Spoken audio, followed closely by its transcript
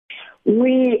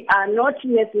We are not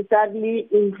necessarily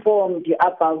informed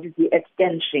about the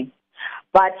extension,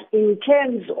 but in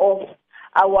terms of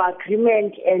our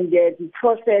agreement and the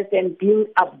process and being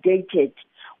updated,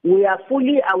 we are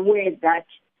fully aware that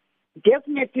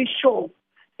definitely sure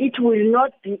it will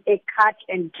not be a cut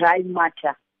and dry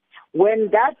matter. When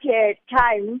that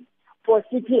time for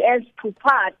CPS to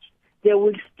part, there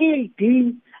will still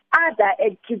be other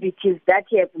activities that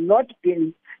have not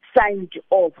been signed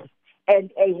off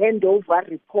and a handover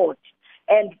report.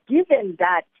 And given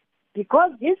that,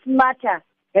 because this matter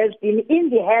has been in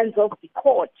the hands of the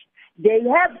court, they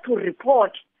have to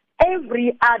report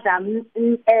every other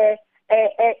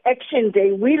action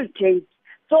they will take.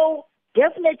 So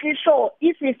definitely sure,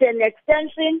 if it's an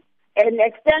extension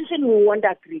we won't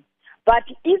agree. But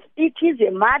if it is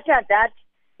a matter that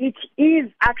it is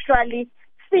actually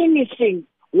finishing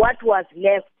what was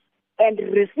left and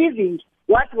receiving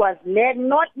what was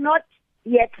not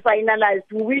yet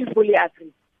finalized, we will fully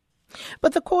agree.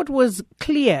 But the court was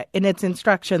clear in its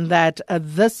instruction that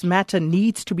this matter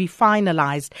needs to be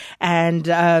finalized and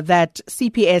that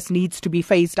CPS needs to be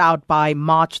phased out by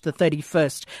March the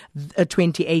 31st,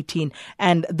 2018.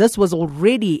 And this was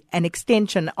already an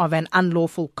extension of an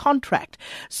unlawful contract.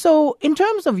 So in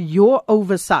terms of your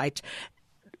oversight,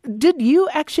 did you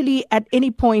actually at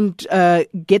any point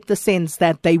get the sense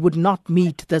that they would not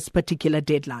meet this particular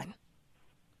deadline?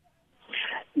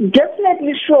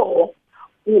 Definitely sure.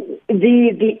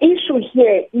 The issue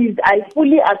here is, I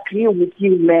fully agree with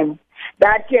you, ma'am,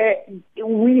 that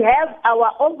we have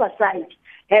our oversight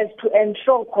has to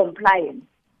ensure compliance.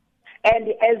 And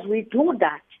as we do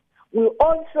that, we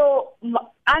also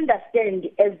understand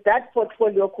as that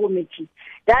portfolio committee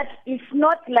that it's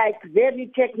not like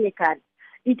very technical.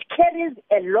 It carries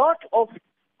a lot of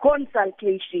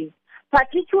consultation,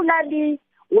 particularly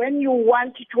when you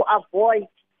want to avoid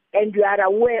and you are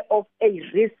aware of a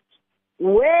risk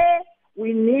where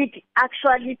we need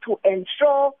actually to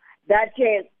ensure that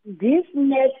this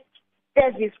next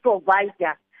service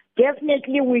provider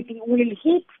definitely will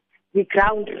hit the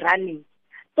ground running.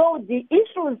 So the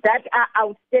issues that are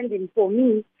outstanding for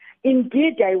me,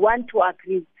 indeed I want to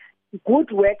agree,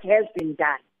 good work has been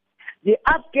done. The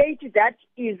update that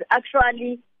is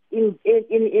actually in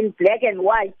black and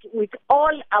white with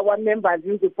all our members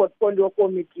in the portfolio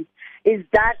committee is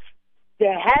that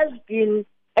there has been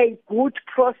a good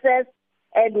process,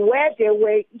 and where there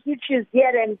were hitches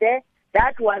here and there,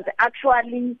 that was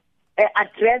actually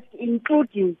addressed,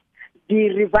 including the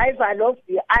revival of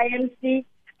the IMC,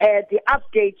 the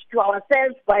update to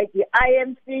ourselves by the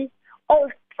IMC,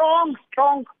 strong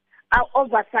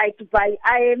oversight by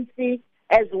IMC,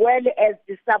 as well as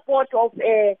the support of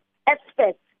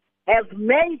experts have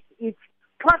made it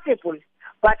possible.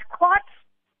 But court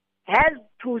has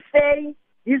to say,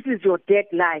 this is your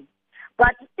deadline.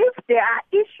 But if there are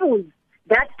issues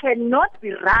that cannot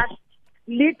be rushed,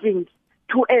 leading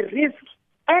to a risk,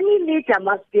 any leader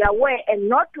must be aware and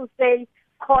not to say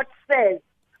court says,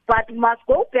 but must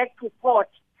go back to court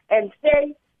and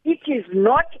say it is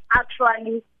not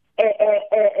actually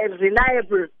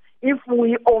reliable if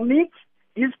we omit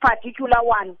this particular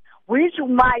one, which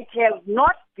might have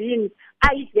not been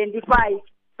identified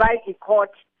by the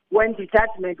court when the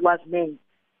judgment was made.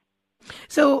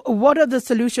 So what are the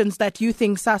solutions that you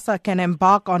think SASSA can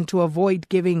embark on to avoid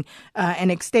giving an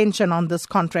extension on this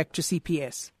contract to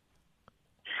CPS?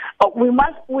 We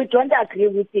don't agree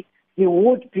with it. It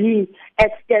would be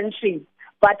extension.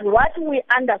 But what we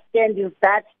understand is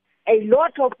that a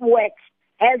lot of work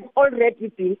has already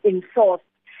been enforced,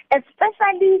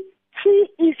 especially key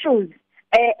issues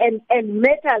and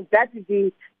matters that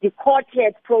the court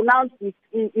has pronounced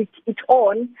it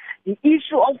on, the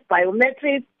issue of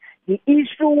biometrics, the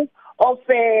issue of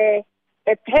pay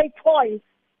points.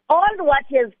 All what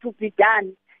has to be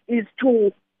done is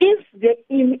to, if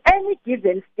in any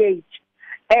given stage,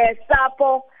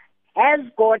 SAPO has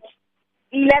got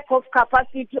lack of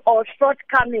capacity or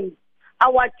shortcomings,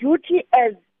 our duty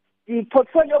as the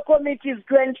portfolio committee is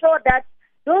to ensure that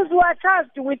those who are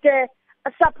charged with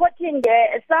supporting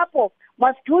SAPO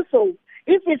must do so.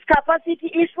 If it's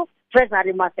capacity issue,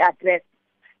 Treasury must address.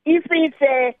 If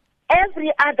it's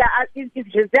every other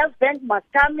reserve bank must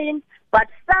come in, but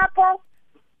SAPO,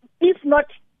 if not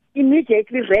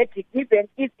immediately ready, given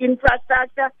its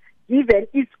infrastructure, given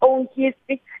its own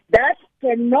history, that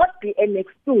cannot be an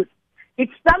excuse.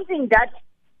 It's something that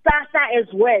SASSA as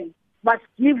well must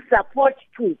give support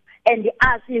to and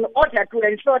us in order to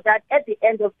ensure that at the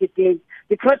end of the day,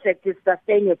 the project is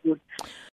sustainable.